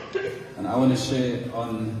And I want to share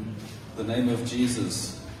on the name of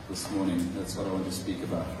Jesus this morning. That's what I want to speak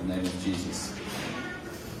about, the name of Jesus.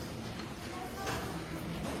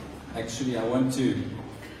 Actually, I want to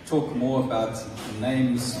talk more about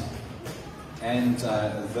names and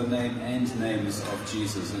the name and names of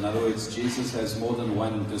Jesus. In other words, Jesus has more than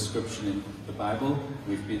one description in the Bible.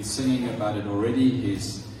 We've been singing about it already.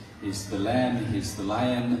 He's the Lamb, He's the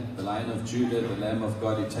Lion of Judah, the Lamb of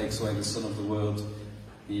God who takes away the sin of the world.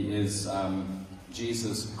 He is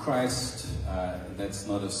Jesus Christ. That's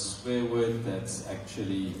not a swear word, that's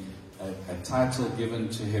actually a title given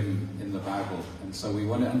to Him in the Bible. And so we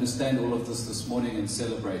want to understand all of this morning and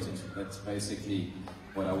celebrate it. That's basically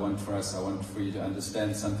what I want for us. I want for you to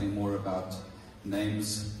understand something more about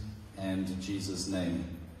names and Jesus' name.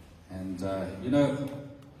 And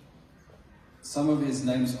some of His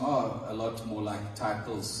names are a lot more like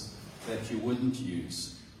titles that you wouldn't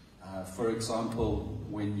use. For example,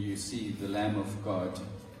 when you see the Lamb of God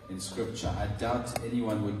in Scripture, I doubt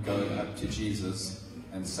anyone would go up to Jesus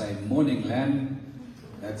and say, "Morning, Lamb."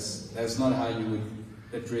 That's not how you would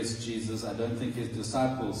address Jesus. I don't think His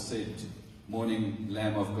disciples said, "Morning,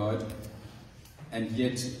 Lamb of God." And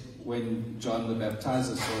yet, when John the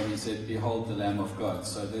Baptizer saw Him, he said, "Behold the Lamb of God."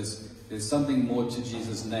 So there's something more to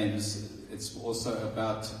Jesus' names. It's also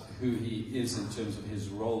about who He is in terms of His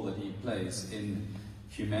role that He plays in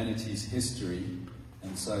humanity's history.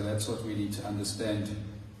 And so that's what we need to understand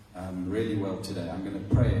really well today. I'm going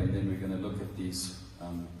to pray and then we're going to look at these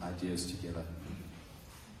ideas together.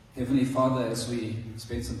 Heavenly Father, as we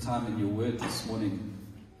spend some time in Your Word this morning,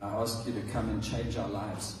 I ask You to come and change our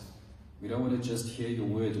lives. We don't want to just hear Your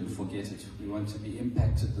Word and forget it. We want to be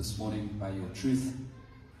impacted this morning by Your truth,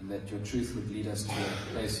 and that Your truth would lead us to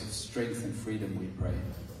a place of strength and freedom, we pray.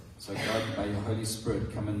 So God, by Your Holy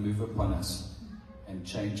Spirit, come and move upon us and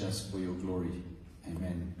change us for Your glory.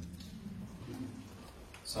 Amen.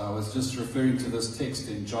 So I was just referring to this text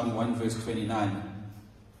in John 1 verse 29.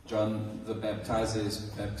 John the Baptizer is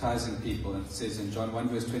baptizing people, and it says in John 1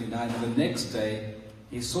 verse 29, "The next day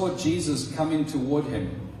he saw Jesus coming toward him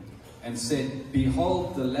and said,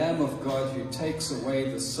 'Behold the Lamb of God who takes away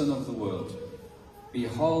the sin of the world.'"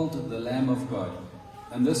 Behold the Lamb of God.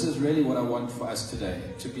 And this is really what I want for us today,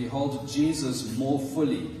 to behold Jesus more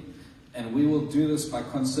fully. And we will do this by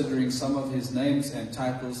considering some of His names and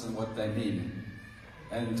titles and what they mean.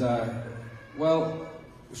 And,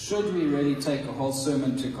 should we really take a whole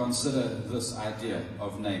sermon to consider this idea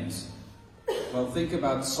of names? Well, think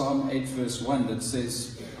about Psalm 8 verse 1 that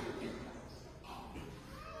says,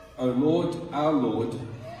 "O Lord, our Lord,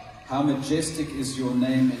 how majestic is Your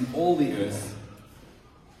name in all the earth."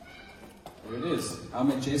 There it is. How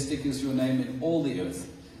majestic is Your name in all the earth.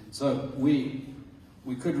 So we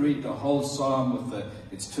could read the whole psalm with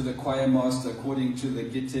it's to the choir master according to the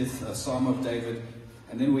Gittith, a psalm of David,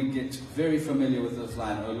 and then we get very familiar with this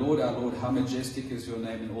line, "O Lord, our Lord, how majestic is Your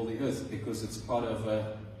name in all the earth," because it's part of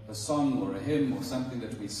a song or a hymn or something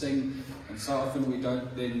that we sing, and so often we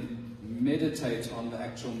don't then meditate on the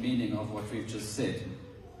actual meaning of what we've just said.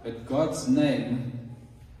 But God's name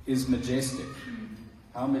is majestic.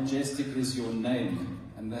 How majestic is Your name?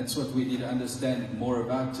 And that's what we need to understand more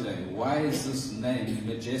about today. Why is this name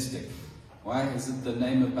majestic? Why is it the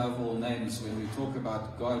name above all names when we talk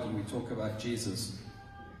about God and we talk about Jesus?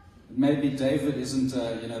 Maybe David isn't,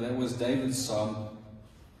 that was David's psalm.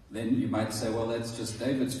 Then you might say, well, that's just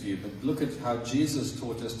David's view. But look at how Jesus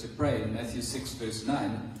taught us to pray in Matthew 6 verse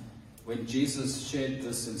 9. When Jesus shared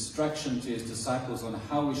this instruction to His disciples on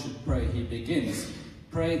how we should pray, He begins,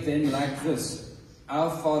 "Pray then like this,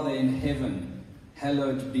 Our Father in heaven,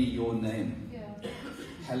 hallowed be Your name." Yeah.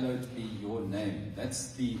 Hallowed be Your name.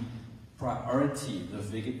 That's the priority, the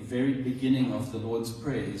very beginning of the Lord's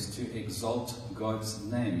Prayer is to exalt God's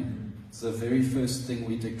name. It's the very first thing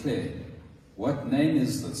we declare. What name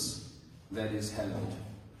is this that is hallowed?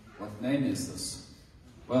 What name is this?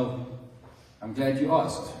 Well, I'm glad you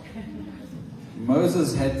asked.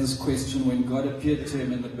 Moses had this question when God appeared to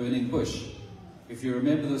him in the burning bush. If you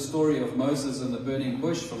remember the story of Moses in the burning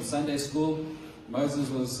bush from Sunday school, Moses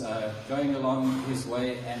was going along his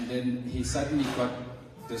way, and then he suddenly got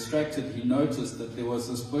distracted. He noticed that there was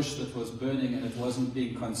this bush that was burning and it wasn't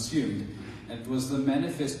being consumed. And it was the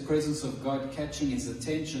manifest presence of God catching his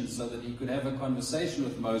attention so that he could have a conversation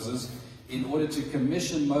with Moses in order to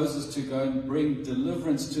commission Moses to go and bring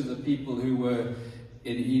deliverance to the people who were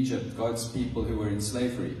in Egypt, God's people who were in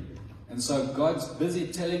slavery. And so God's busy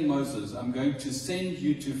telling Moses, "I'm going to send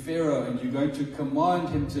you to Pharaoh and you're going to command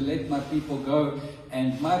him to let my people go,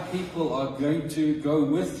 and my people are going to go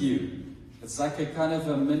with you." It's like a kind of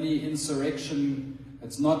a mini insurrection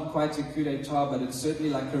It's not quite a coup d'etat, but it's certainly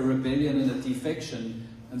like a rebellion and a defection.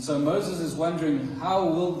 And so Moses is wondering, how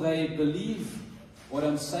will they believe what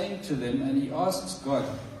I'm saying to them? And he asks God,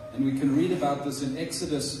 and we can read about this in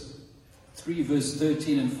Exodus 3 verse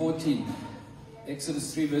 13 and 14.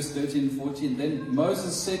 Exodus 3 verse 13 and 14. Then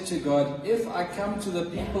Moses said to God, if I come to the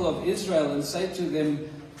people of Israel and say to them,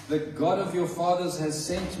 the God of your fathers has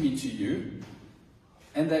sent me to you,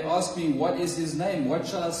 and they ask me, what is his name? What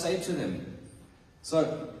shall I say to them?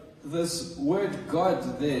 So this word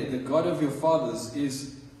God there, the God of your fathers,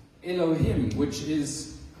 is Elohim, which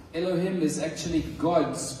is, Elohim is actually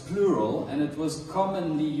gods, plural, and it was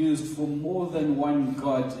commonly used for more than one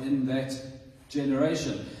God in that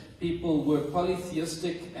generation. People were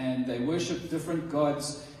polytheistic and they worshipped different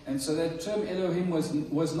gods, and so that term Elohim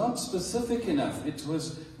was not specific enough. It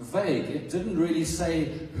was vague. It didn't really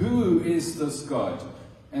say, who is this God?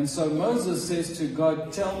 And so Moses says to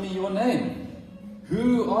God, tell me your name.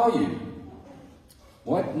 Who are you?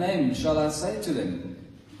 What name shall I say to them?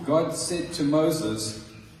 God said to Moses,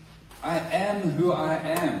 I am who I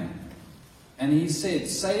am. And he said,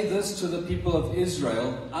 say this to the people of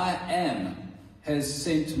Israel, I am has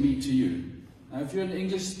sent me to you. Now, if you're an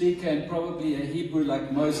English speaker and probably a Hebrew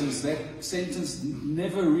like Moses, that sentence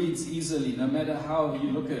never reads easily, no matter how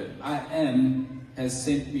you look at it. I am has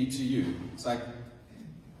sent me to you. It's like,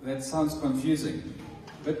 that sounds confusing.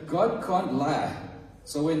 But God can't lie.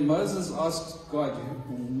 So when Moses asks God,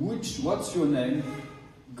 what's your name?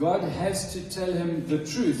 God has to tell him the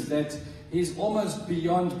truth, that he's almost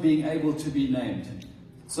beyond being able to be named.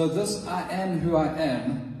 So this I am who I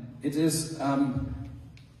am, it is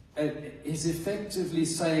effectively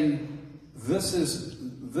saying, this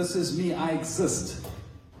is me, I exist.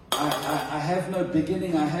 I have no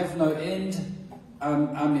beginning, I have no end,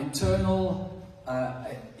 I'm eternal.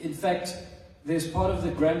 In fact, there's part of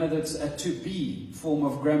the grammar that's a to be form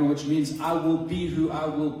of grammar, which means I will be who I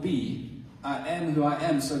will be. I am who I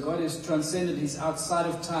am. So God is transcendent. He's outside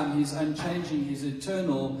of time. He's unchanging. He's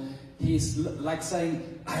eternal. He's like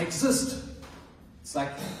saying, I exist. It's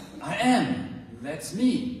like, I am. That's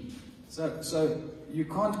me. So you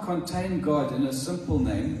can't contain God in a simple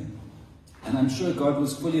name. And I'm sure God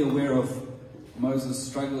was fully aware of Moses'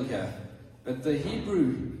 struggle here. But the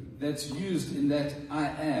Hebrew that's used in that I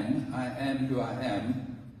am who I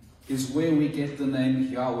am, is where we get the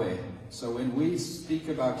name Yahweh. So when we speak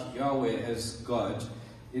about Yahweh as God,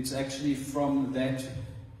 it's actually from that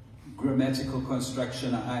grammatical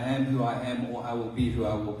construction, I am who I am, or I will be who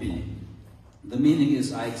I will be. The meaning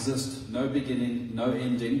is I exist, no beginning, no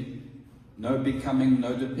ending, no becoming,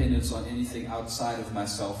 no dependence on anything outside of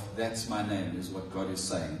myself. That's my name, is what God is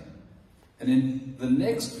saying. And in the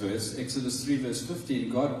next verse, Exodus 3 verse 15,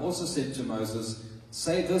 God also said to Moses,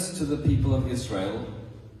 say this to the people of Israel,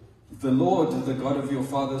 the Lord, the God of your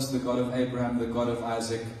fathers, the God of Abraham, the God of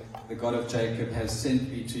Isaac, the God of Jacob, has sent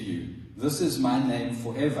me to you. This is my name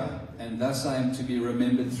forever, and thus I am to be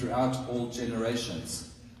remembered throughout all generations.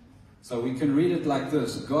 So we can read it like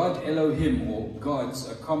this. God Elohim, or God's,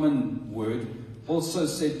 a common word, also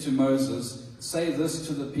said to Moses, say this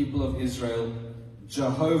to the people of Israel,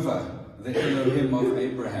 Jehovah, the Elohim of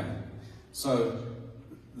Abraham. So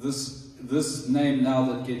this name now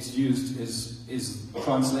that gets used is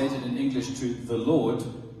translated in English to the Lord,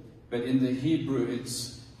 but in the Hebrew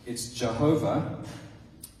it's Jehovah,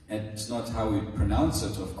 and it's not how we pronounce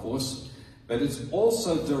it, of course, but it's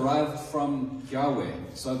also derived from Yahweh.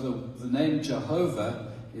 So the name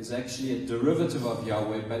Jehovah is actually a derivative of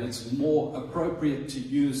Yahweh, but it's more appropriate to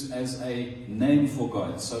use as a name for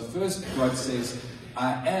God. So first God says,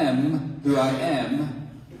 I am who I am,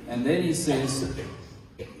 and then he says,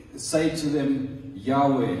 say to them,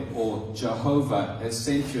 Yahweh or Jehovah has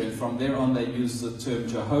sent you, and from there on they use the term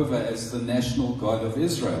Jehovah as the national God of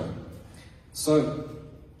Israel. So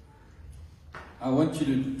I want you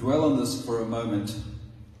to dwell on this for a moment.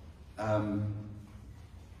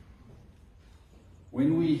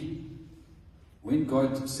 When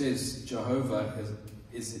God says Jehovah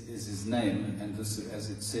is his name, and this, as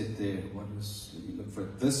it said there, let me look for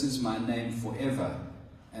it. This is my name forever,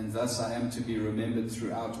 and thus I am to be remembered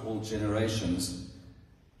throughout all generations.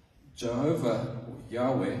 Jehovah,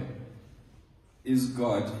 Yahweh, is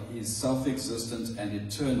God. He is self-existent and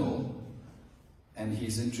eternal, and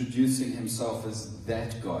he's introducing himself as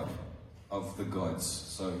that God of the gods.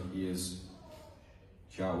 So he is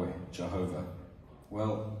Yahweh, Jehovah.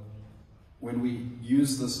 Well, when we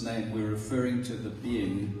use this name, we're referring to the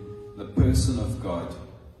being, the person of God.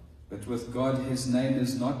 But with God, his name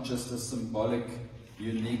is not just a symbolic,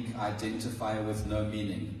 unique identifier with no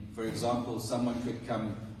meaning. For example, someone could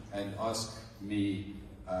come and ask me,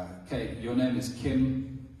 okay, your name is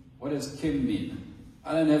Kim. What does Kim mean?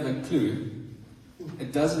 I don't have a clue.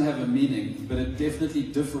 It doesn't have a meaning, but it definitely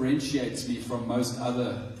differentiates me from most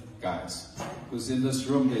other guys. Because in this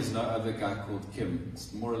room, there's no other guy called Kim.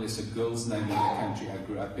 It's more or less a girl's name in the country I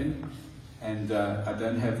grew up in. And I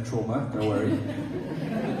don't have trauma, don't worry.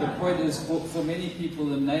 But the point is, for many people,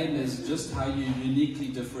 the name is just how you uniquely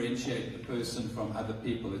differentiate the person from other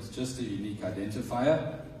people. It's just a unique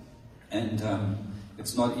identifier. And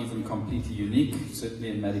it's not even completely unique. Certainly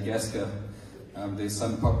in Madagascar, there's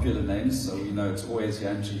some popular names, so we know it's always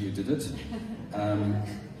Yanji who did it.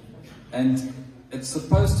 And it's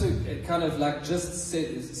supposed to kind of like just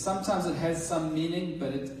say, sometimes it has some meaning,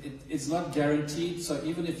 but it's not guaranteed. So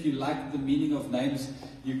even if you like the meaning of names,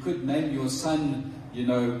 you could name your son, you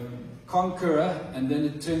know, Conqueror, and then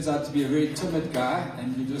it turns out to be a very timid guy,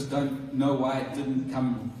 and you just don't know why it didn't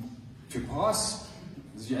come to pass,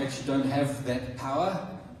 because you actually don't have that power.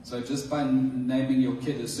 So just by naming your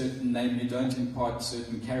kid a certain name, you don't impart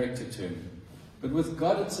certain character to him. But with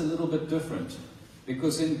God, it's a little bit different.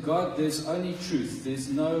 Because in God, there's only truth. There's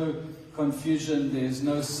no confusion. There's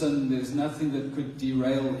no sin. There's nothing that could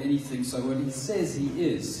derail anything. So when He says He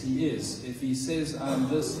is, He is. If He says I'm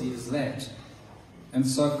this, He is that. And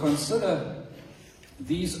so consider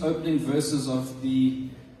these opening verses of the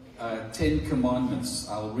 10 Commandments.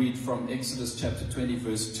 I'll read from Exodus chapter 20,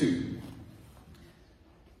 verse 2.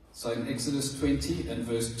 So in Exodus 20 and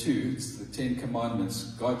verse 2, it's the 10 Commandments.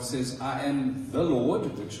 God says, I am the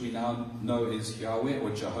Lord, which we now know is Yahweh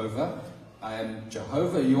or Jehovah. I am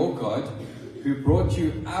Jehovah your God, who brought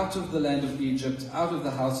you out of the land of Egypt, out of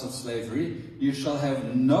the house of slavery. You shall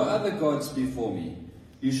have no other gods before me.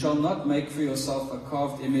 You shall not make for yourself a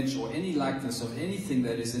carved image or any likeness of anything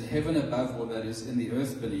that is in heaven above, or that is in the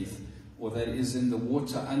earth beneath, or that is in the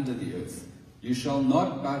water under the earth. You shall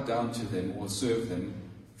not bow down to them or serve them.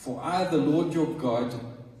 For I, the Lord your God,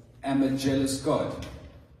 am a jealous God.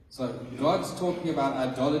 So God's talking about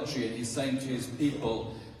idolatry, and He's saying to His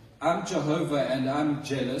people, I'm Jehovah and I'm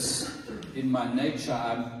jealous. In my nature,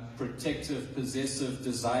 I'm protective, possessive,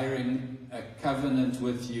 desiring a covenant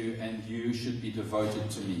with you, and you should be devoted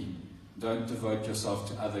to me. Don't devote yourself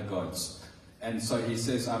to other gods. And so He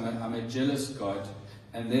says, I'm a jealous God.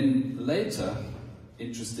 And then later,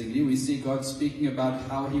 interestingly, we see God speaking about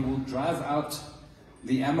how He will drive out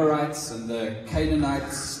the Amorites and the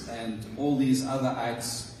Canaanites and all these other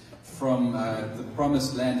ites from the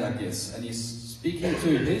promised land, I guess. And He's speaking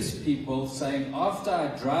to His people, saying, after I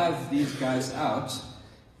drive these guys out,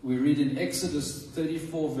 we read in Exodus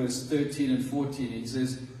 34, verse 13 and 14, He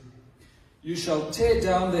says, you shall tear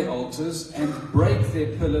down their altars and break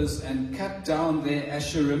their pillars and cut down their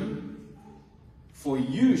asherim, for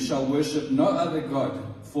you shall worship no other God,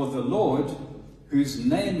 for the Lord, whose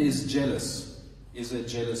name is jealous, is a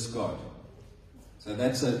jealous God. So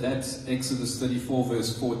that's Exodus 34,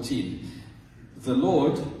 verse 14. The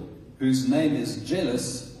Lord, whose name is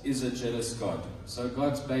jealous, is a jealous God. So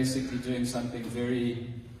God's basically doing something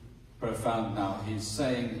very profound now. He's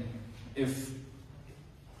saying, if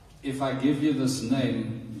I give you this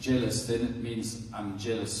name, jealous, then it means I'm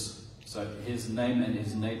jealous. So His name and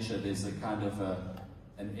His nature, there's a kind of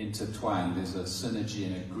an intertwine, there's a synergy,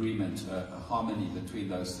 an agreement, a harmony between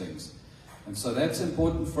those things. And so that's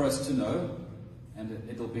important for us to know, and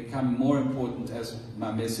it'll become more important as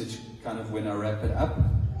my message kind of when I wrap it up.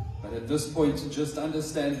 But at this point, just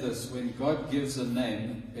understand this: when God gives a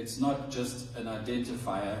name, it's not just an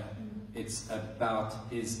identifier, it's about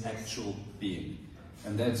His actual being.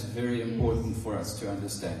 And that's very important for us to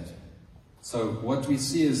understand. So what we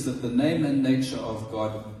see is that the name and nature of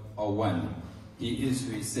God are one. He is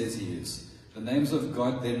who He says He is. The names of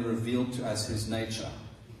God then reveal to us His nature.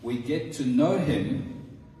 We get to know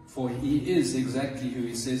Him, for He is exactly who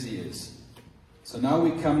He says He is. So now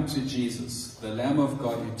we come to Jesus, the Lamb of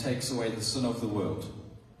God who takes away the sin of the world.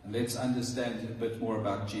 And let's understand a bit more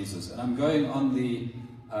about Jesus. And I'm going on the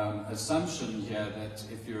assumption here that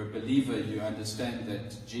if you're a believer, you understand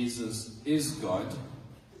that Jesus is God.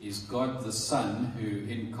 He's God the Son,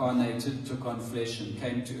 who incarnated, took on flesh, and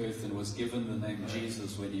came to earth and was given the name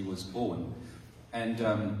Jesus when He was born.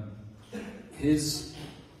 And His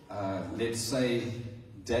let's say,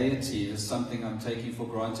 deity is something I'm taking for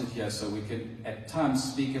granted here. So we can at times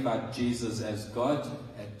speak about Jesus as God.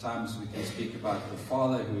 At times we can speak about the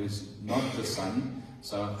Father, who is not the Son.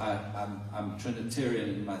 So I'm Trinitarian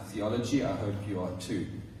in my theology. I hope you are too.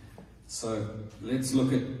 So let's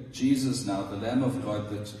look at Jesus now, the Lamb of God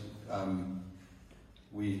that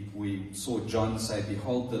we saw John say,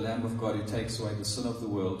 behold the Lamb of God who takes away the sin of the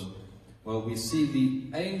world. Well, we see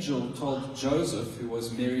the angel told Joseph, who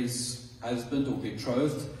was Mary's husband or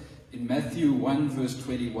betrothed. In Matthew 1 verse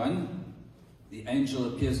 21, the angel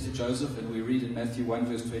appears to Joseph, and we read in Matthew 1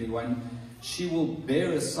 verse 21, "She will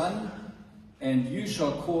bear a son, and you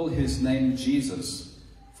shall call his name Jesus,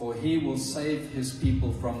 for he will save his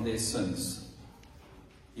people from their sins."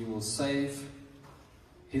 He will save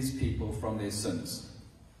his people from their sins.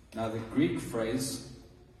 Now the Greek phrase,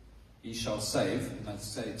 "he shall save," and I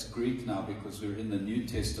say it's Greek now because we're in the New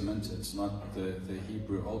Testament, it's not the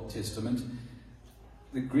Hebrew Old Testament.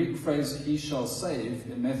 The Greek phrase, "he shall save,"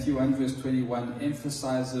 in Matthew 1 verse 21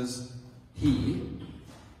 emphasizes he,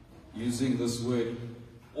 using this word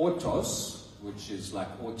autos, which is like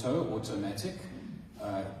automatic.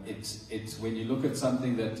 It's when you look at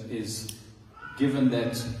something that is given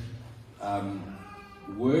that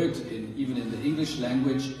word, even in the English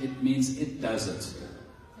language, it means it does it.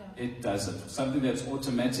 It does it. Something that's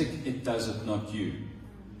automatic, it does it, not you.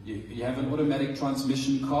 You have an automatic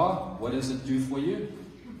transmission car, what does it do for you?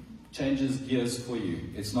 Changes gears for you.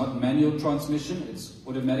 It's not manual transmission, it's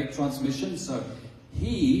automatic transmission. So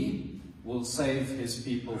he will save his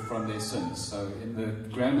people from their sins. So in the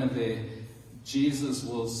grammar there, Jesus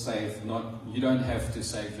will save, not, you don't have to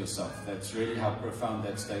save yourself. That's really how profound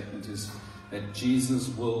that statement is, that Jesus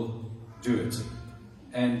will do it.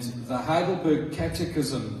 And the Heidelberg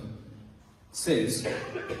Catechism says,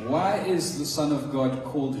 why is the Son of God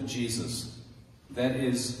called Jesus? That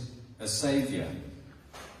is a Savior.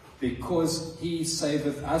 Because he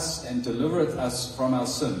saveth us and delivereth us from our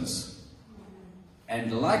sins.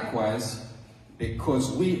 And likewise,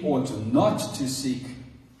 because we ought not to seek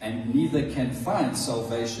and neither can find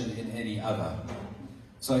salvation in any other.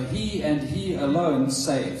 So he and he alone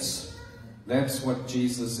saves. That's what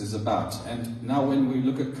Jesus is about. And now when we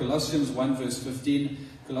look at Colossians 1 verse 15,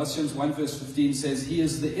 Colossians 1 verse 15 says, he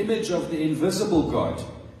is the image of the invisible God,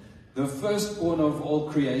 the firstborn of all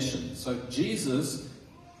creation. So Jesus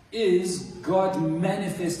is God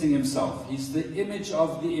manifesting himself. He's the image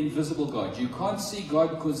of the invisible God. You can't see God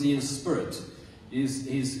because he is spirit. He's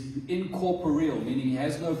incorporeal, meaning he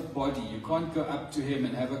has no body. You can't go up to him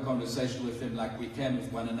and have a conversation with him like we can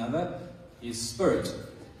with one another. He's spirit.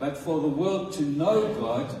 But for the world to know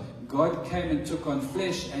God, God came and took on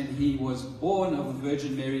flesh, and he was born of a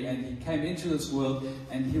Virgin Mary, and he came into this world,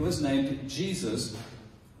 and he was named Jesus.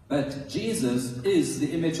 But Jesus is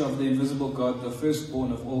the image of the invisible God, the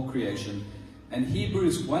firstborn of all creation. And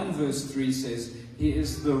Hebrews 1 verse 3 says, he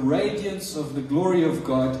is the radiance of the glory of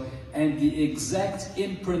God and the exact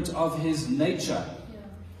imprint of his nature.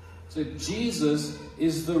 So Jesus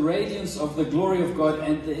is the radiance of the glory of God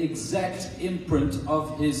and the exact imprint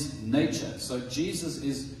of his nature. So Jesus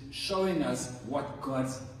is showing us what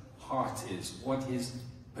God's heart is, what his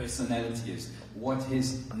personality is, what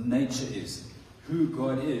his nature is. Who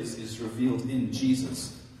God is revealed in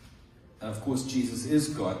Jesus. And of course, Jesus is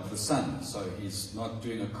God, the Son. So he's not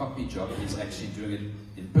doing a copy job, he's actually doing it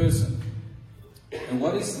in person. And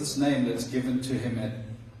what is this name that's given to him at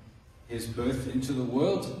his birth into the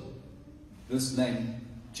world? This name,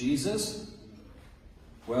 Jesus?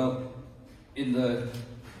 Well, in the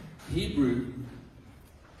Hebrew,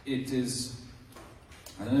 it is,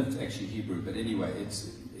 I don't know if it's actually Hebrew, but anyway, it's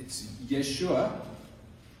Yeshua.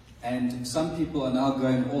 And some people are now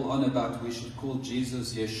going all on about we should call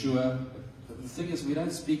Jesus Yeshua. But the thing is, we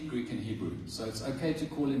don't speak Greek and Hebrew. So it's okay to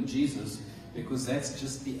call him Jesus because that's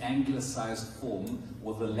just the anglicized form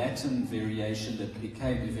or the Latin variation that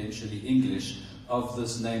became eventually English of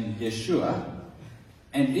this name Yeshua.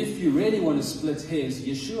 And if you really want to split hairs,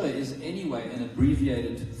 Yeshua is anyway an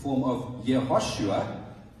abbreviated form of Yehoshua,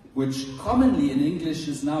 which commonly in English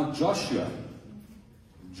is now Joshua.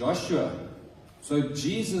 Joshua. So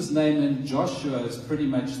Jesus' name and Joshua is pretty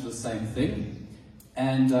much the same thing.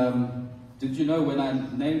 And did you know when I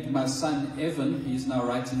named my son Evan, he's now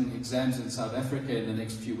writing exams in South Africa in the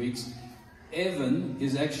next few weeks, Evan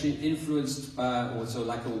is actually influenced by also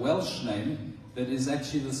like a Welsh name that is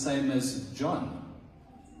actually the same as John.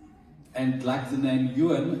 And like the name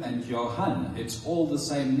Ewan and Johan, it's all the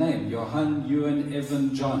same name. Johan, Ewan,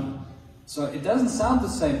 Evan, John. So it doesn't sound the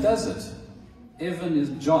same, does it? Evan is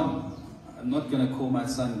John. I'm not going to call my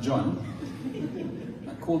son John.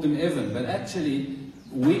 I called him Evan. But actually,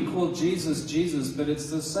 we call Jesus Jesus, but it's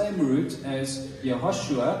the same root as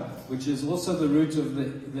Yehoshua, which is also the root of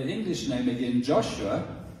the English name again, Joshua.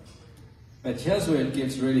 But here's where it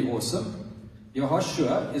gets really awesome.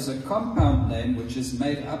 Yehoshua is a compound name which is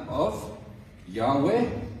made up of Yahweh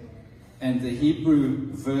and the Hebrew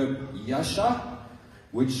verb yasha,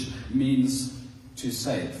 which means to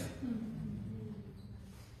save.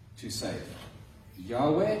 To save.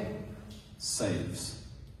 Yahweh saves.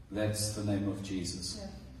 That's the name of Jesus.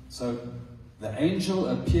 So the angel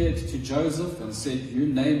appeared to Joseph and said, you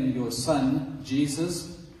name your son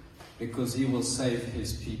Jesus because he will save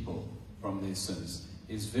his people from their sins.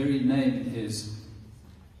 His very name is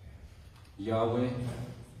Yahweh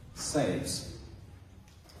saves.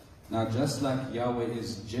 Now, just like Yahweh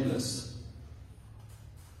is jealous,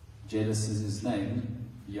 jealous is his name,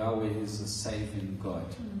 Yahweh is a saving God.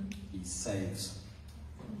 He saves.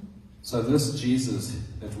 So this Jesus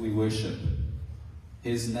that we worship,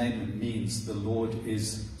 his name means the Lord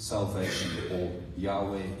is salvation, or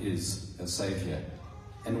Yahweh is a savior.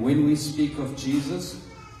 And when we speak of Jesus,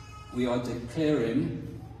 we are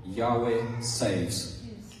declaring Yahweh saves.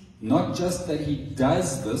 Not just that he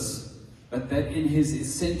does this, but that in his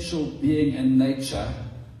essential being and nature,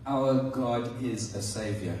 our God is a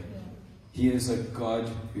savior. He is a God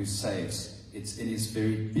who saves. It's in his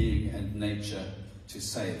very being and nature to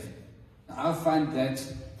save. Now, I find that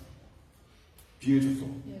beautiful.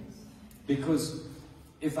 Because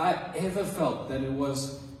if I ever felt that it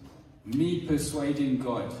was me persuading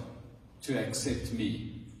God to accept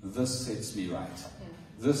me, this sets me right.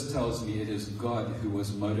 This tells me it is God who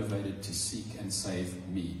was motivated to seek and save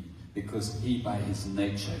me, because he by his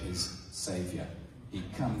nature is Savior. He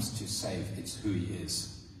comes to save. It's who he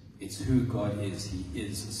is. It's who God is. He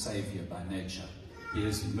is a Savior by nature. He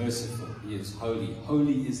is merciful. He is holy.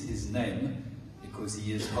 Holy is his name because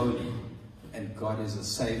he is holy. And God is a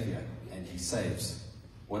Savior and he saves.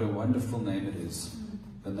 What a wonderful name it is.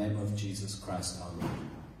 The name of Jesus Christ our Lord.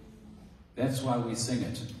 That's why we sing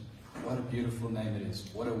it. What a beautiful name it is.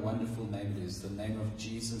 What a wonderful name it is. The name of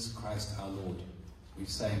Jesus Christ our Lord. We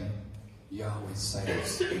sing, Yahweh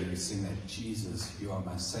saves. And we sing that, Jesus, you are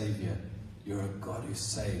my Savior. You're a God who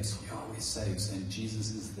saves. Yahweh saves. And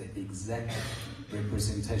Jesus is the exact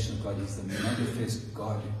representation of God. He's the manifest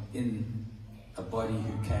God in a body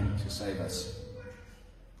who came to save us.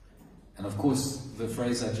 And of course, the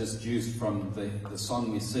phrase I just used from the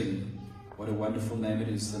song we sing, what a wonderful name it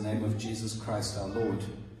is, the name of Jesus Christ our Lord.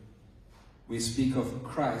 We speak of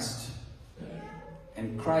Christ,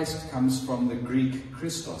 and Christ comes from the Greek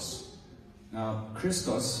Christos. Now,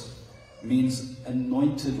 Christos means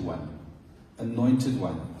anointed one. Anointed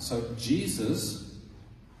one. So Jesus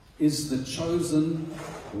is the chosen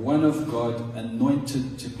one of God,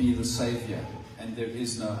 anointed to be the Savior, and there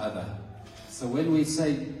is no other. So when we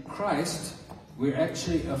say Christ, we're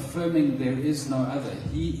actually affirming there is no other.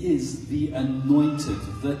 He is the anointed,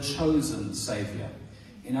 the chosen Savior.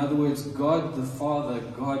 In other words, God the Father,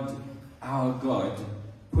 God our God,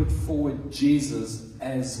 put forward Jesus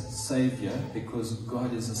as Savior because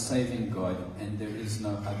God is a saving God and there is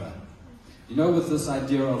no other. You know, with this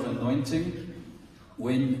idea of anointing,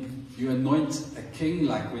 when you anoint a king,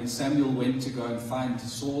 like when Samuel went to go and find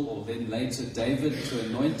Saul, or then later David to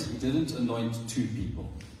anoint, he didn't anoint two people.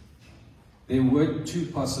 There were two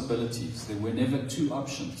possibilities. There were never two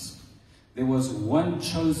options. There was one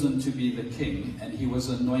chosen to be the king, and he was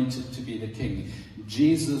anointed to be the king.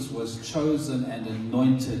 Jesus was chosen and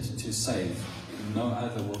anointed to save. No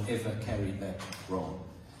other will ever carry that role.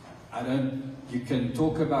 You can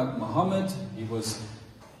talk about Muhammad. He was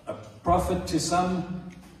a prophet to some,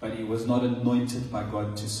 but he was not anointed by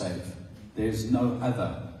God to save. There's no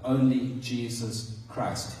other. Only Jesus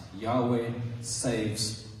Christ. Yahweh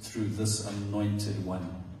saves through this anointed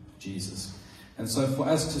one, Jesus. And so for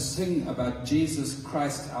us to sing about Jesus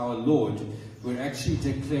Christ our Lord, we're actually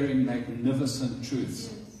declaring magnificent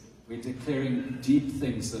truths. We're declaring deep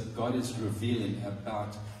things that God is revealing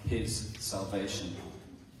about his salvation.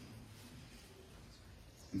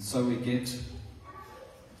 And so we get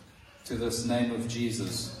to this name of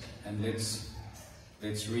Jesus, and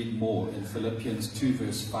let's read more in Philippians 2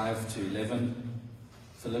 verse 5 to 11.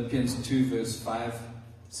 Philippians 2 verse 5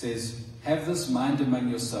 says, have this mind among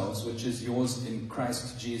yourselves, which is yours in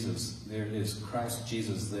Christ Jesus. There it is, Christ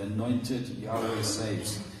Jesus, the anointed Yahweh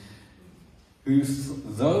saves. Who,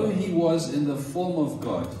 though he was in the form of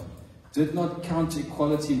God, did not count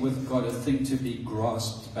equality with God a thing to be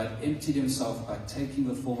grasped, but emptied himself by taking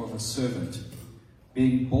the form of a servant,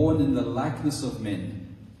 being born in the likeness of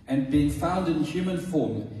men, and being found in human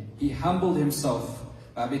form, he humbled himself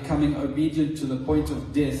by becoming obedient to the point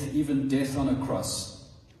of death, even death on a cross.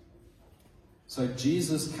 So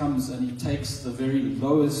Jesus comes and he takes the very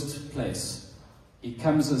lowest place. He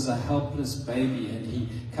comes as a helpless baby, and he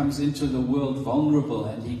comes into the world vulnerable,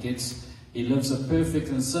 and he lives a perfect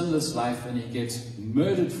and sinless life, and he gets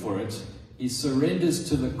murdered for it. He surrenders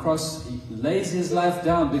to the cross. He lays his life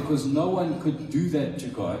down because no one could do that to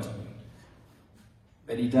God.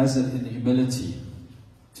 But he does it in humility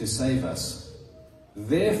to save us.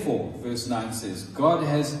 Therefore, verse 9 says, God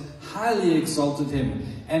has highly exalted him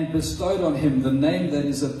and bestowed on him the name that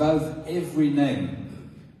is above every name,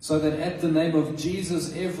 so that at the name of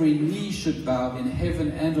Jesus every knee should bow in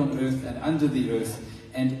heaven and on earth and under the earth,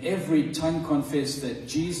 and every tongue confess that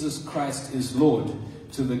Jesus Christ is Lord,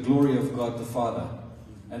 to the glory of God the Father.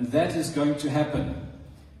 And that is going to happen.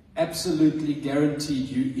 Absolutely guaranteed.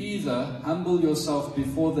 You either humble yourself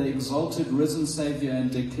before the exalted risen Savior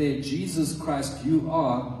and declare, Jesus Christ, you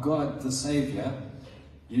are God the Savior.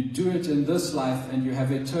 You do it in this life and you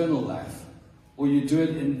have eternal life. Or you do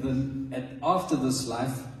it after this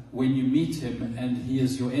life when you meet him and he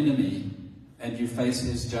is your enemy and you face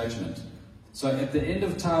his judgment. So at the end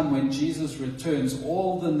of time, when Jesus returns,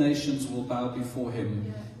 all the nations will bow before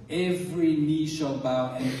him. Every knee shall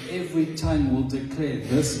bow and every tongue will declare,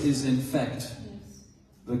 this is in fact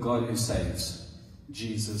the God who saves.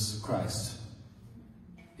 Jesus Christ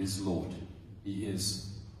is Lord. He is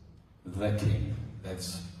the King.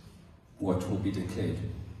 That's what will be declared.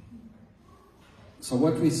 So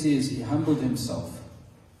what we see is he humbled himself,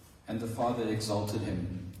 and the Father exalted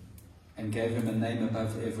him and gave him a name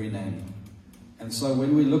above every name. And so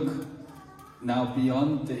when we look now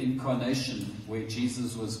beyond the incarnation, where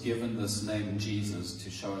Jesus was given this name Jesus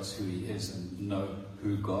to show us who he is and know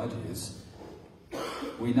who God is,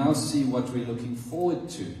 we now see what we're looking forward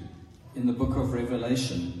to in the book of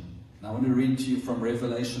Revelation. And I want to read to you from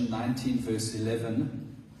Revelation 19 verse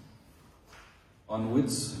 11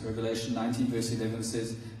 onwards. Revelation 19 verse 11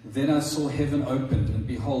 says, Then I saw heaven opened, and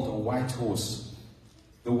behold, a white horse.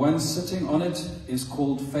 The one sitting on it is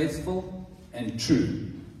called Faithful and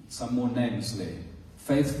True. Some more names there.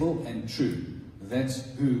 Faithful and true. That's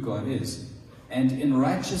who God is. And in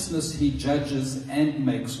righteousness he judges and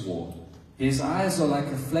makes war. His eyes are like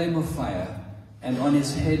a flame of fire, and on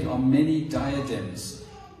his head are many diadems.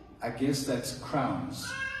 I guess that's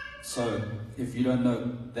crowns. So if you don't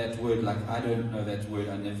know that word, like I don't know that word,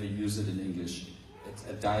 I never use it in English. It's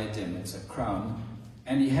a diadem, it's a crown.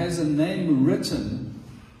 And he has a name written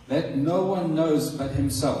that no one knows but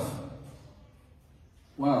himself.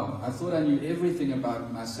 Wow, I thought I knew everything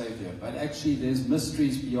about my Savior, but actually there's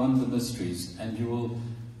mysteries beyond the mysteries, and you will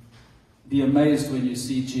be amazed when you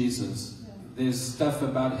see Jesus. There's stuff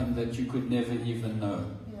about him that you could never even know.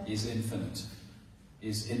 He's infinite.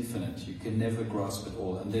 He's infinite. You can never grasp it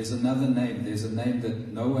all. And there's another name. There's a name that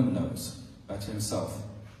no one knows but himself.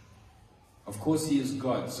 Of course, he is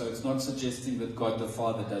God, so it's not suggesting that God the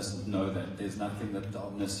Father doesn't know that. There's nothing that the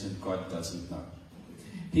omniscient God doesn't know.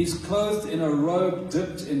 He's clothed in a robe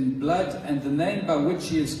dipped in blood, and the name by which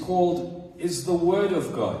he is called is the Word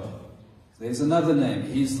of God. There's another name.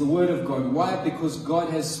 He's the Word of God. Why? Because God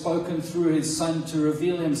has spoken through his Son to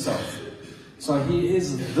reveal himself. So he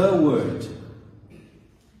is the Word.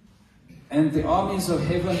 And the armies of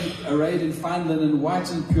heaven, arrayed in fine linen, white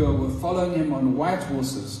and pure, were following him on white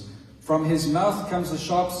horses. From his mouth comes a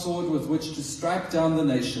sharp sword with which to strike down the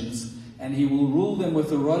nations, and he will rule them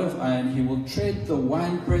with a rod of iron. He will tread the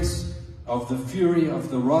winepress of the fury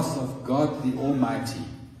of the wrath of God the Almighty.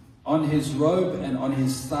 On his robe and on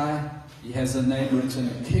his thigh he has a name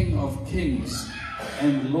written, King of Kings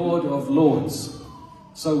and Lord of Lords.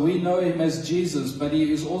 So we know him as Jesus, but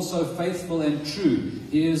he is also faithful and true.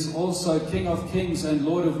 He is also King of Kings and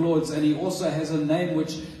Lord of Lords, and he also has a name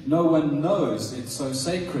which no one knows. It's so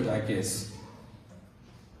sacred, I guess.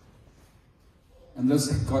 And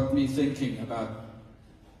this got me thinking about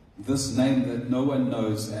this name that no one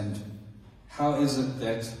knows, and how is it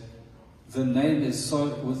that the name is so,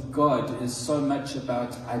 with God, is so much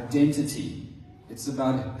about identity. It's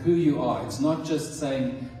about who you are. It's not just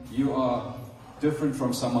saying you are different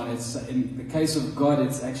from someone. It's, in the case of God,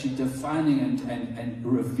 it's actually defining and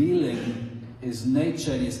revealing his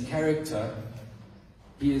nature and his character.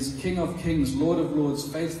 He is King of Kings, Lord of Lords,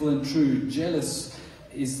 faithful and true, jealous.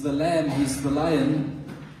 He's the Lamb, he's the Lion,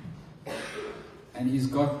 and he's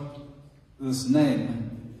got this name.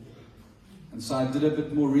 And so I did a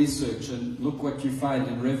bit more research, and look what you find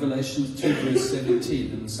in Revelation 2 verse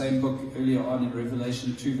 17. In the same book earlier on, in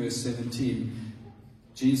Revelation 2 verse 17,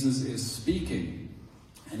 Jesus is speaking,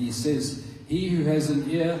 and he says, He who has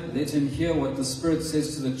an ear, let him hear what the Spirit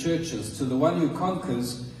says to the churches. To the one who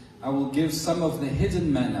conquers, I will give some of the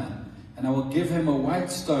hidden manna. And I will give him a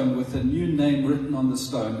white stone with a new name written on the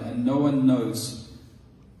stone, and no one knows.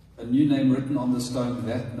 A new name written on the stone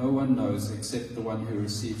that no one knows except the one who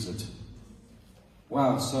receives it.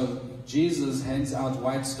 Wow, so Jesus hands out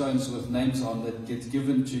white stones with names on that gets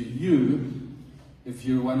given to you if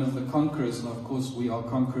you're one of the conquerors. And of course we are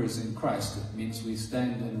conquerors in Christ. It means we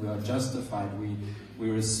stand and we are justified.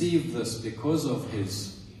 We receive this because of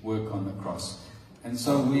his work on the cross. And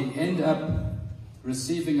so we end up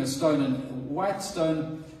receiving a stone, and white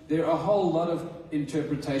stone, there are a whole lot of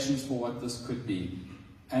interpretations for what this could be.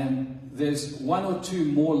 And there's one or two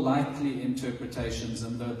more likely interpretations.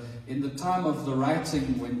 And in the time of the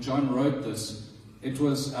writing, when John wrote this, it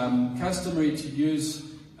was customary to use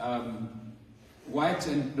white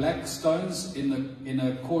and black stones in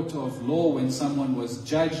a court of law. When someone was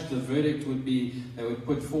judged, the verdict would be, they would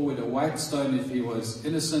put forward a white stone if he was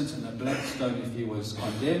innocent and a black stone if he was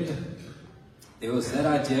condemned. There was that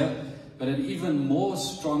idea, but an even more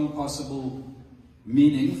strong possible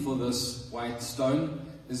meaning for this white stone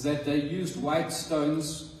is that they used white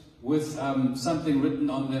stones with something written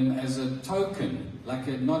on them as a token, like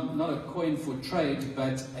not a coin for trade,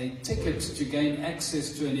 but a ticket to gain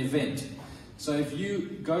access to an event. So if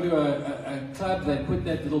you go to a club, they put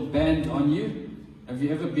that little band on you. Have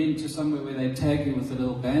you ever been to somewhere where they tag you with a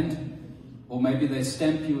little band? Or maybe they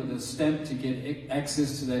stamp you with a stamp to get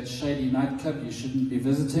access to that shady nightclub you shouldn't be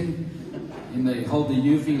visiting. And they hold the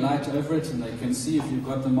UV light over it and they can see if you've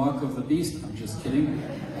got the mark of the beast. I'm just kidding.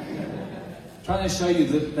 Trying to show you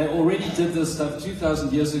that they already did this stuff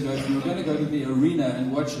 2,000 years ago. If you were going to go to the arena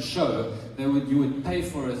and watch a show, you would pay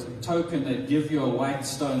for a token. They'd give you a white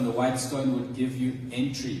stone. The white stone would give you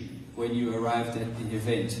entry when you arrived at the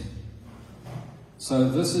event. So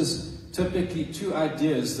this is typically two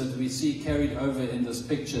ideas that we see carried over in this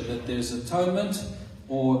picture, that there's atonement,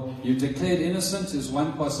 or you're declared innocent is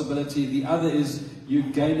one possibility. The other is you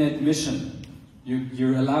gain admission.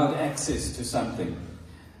 You're allowed access to something.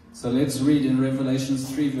 So let's read in Revelation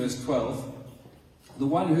 3 verse 12. The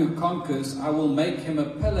one who conquers, I will make him a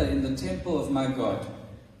pillar in the temple of my God.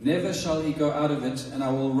 Never shall he go out of it, and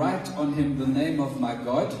I will write on him the name of my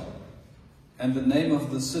God, and the name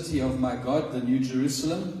of the city of my God, the New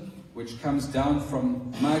Jerusalem, which comes down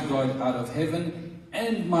from my God out of heaven,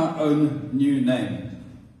 and my own new name.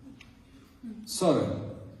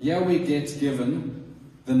 So, here we get given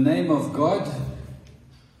the name of God,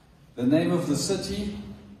 the name of the city,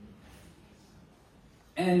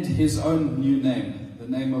 and his own new name, the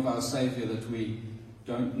name of our Savior that we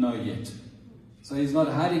don't know yet. So he's not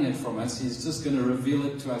hiding it from us, he's just going to reveal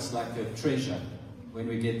it to us like a treasure when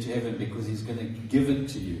we get to heaven, because he's going to give it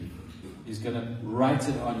to you. He's going to write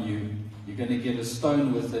it on you. You're going to get a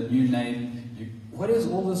stone with a new name. What is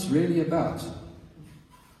all this really about?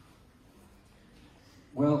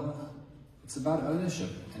 Well, it's about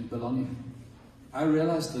ownership and belonging. I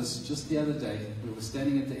realized this just the other day. We were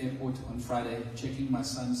standing at the airport on Friday, checking my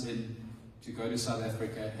sons in to go to South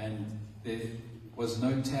Africa, and there was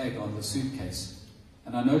no tag on the suitcase.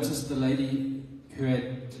 And I noticed the lady who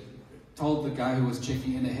had told the guy who was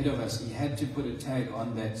checking in ahead of us, he had to put a tag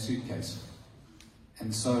on that suitcase.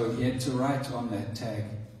 And so he had to write on that tag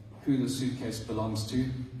who the suitcase belongs to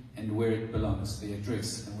and where it belongs, the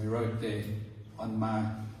address. And we wrote there on my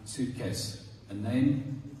suitcase a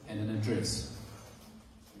name and an address.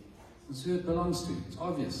 That's who it belongs to. It's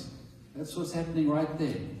obvious. That's what's happening right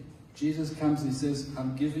there. Jesus comes, he says,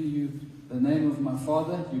 I'm giving you the name of my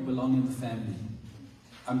Father, you belong in the family.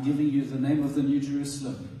 I'm giving you the name of the New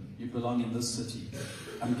Jerusalem, you belong in this city.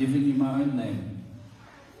 I'm giving you my own name.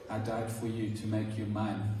 I died for you to make you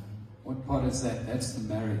mine. What part is that? That's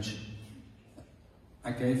the marriage.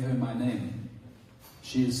 I gave her my name.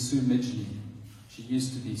 She is Sue Midgley. She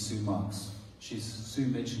used to be Sue Marks. She's Sue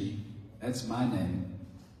Midgley. That's my name.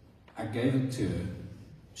 I gave it to her.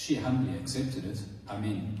 She humbly accepted it. I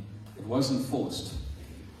mean, it wasn't forced.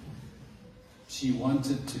 She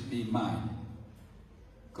wanted to be mine.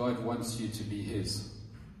 God wants you to be his.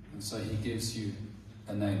 And so he gives you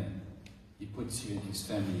a name. He puts you in his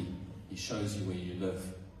family. He shows you where you live.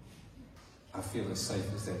 I feel as safe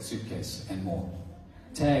as that suitcase and more.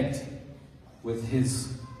 Tagged with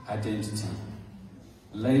his identity.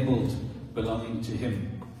 Labeled belonging to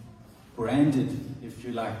him. Branded, if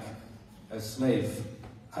you like, a slave.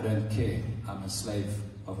 I don't care. I'm a slave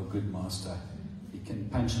of a good master. He can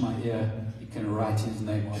punch my ear. He can write his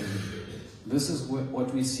name on me. This is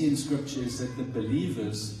what we see in Scripture, is that the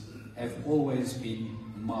believers have always been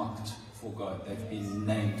marked for God. They've been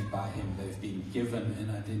named by him. They've been given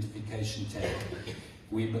an identification tag.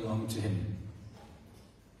 We belong to him.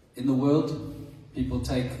 In the world, people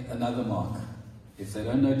take another mark. If they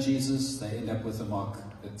don't know Jesus, they end up with a mark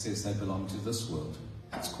that says they belong to this world.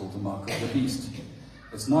 It's called the mark of the beast.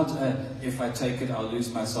 It's not if I take it, I'll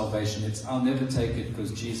lose my salvation. It's I'll never take it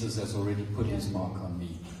because Jesus has already put his mark on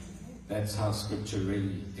me. That's how Scripture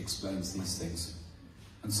really explains these things.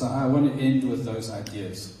 And so I want to end with those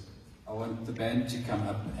ideas. I want the band to come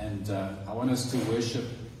up, and I want us to worship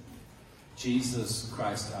Jesus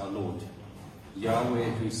Christ our Lord, Yahweh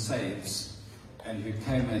who saves, and who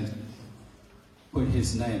came and put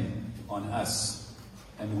his name on us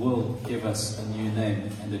and will give us a new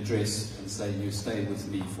name and address and say, you stay with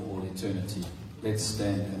me for all eternity. Let's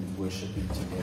stand and worship him together.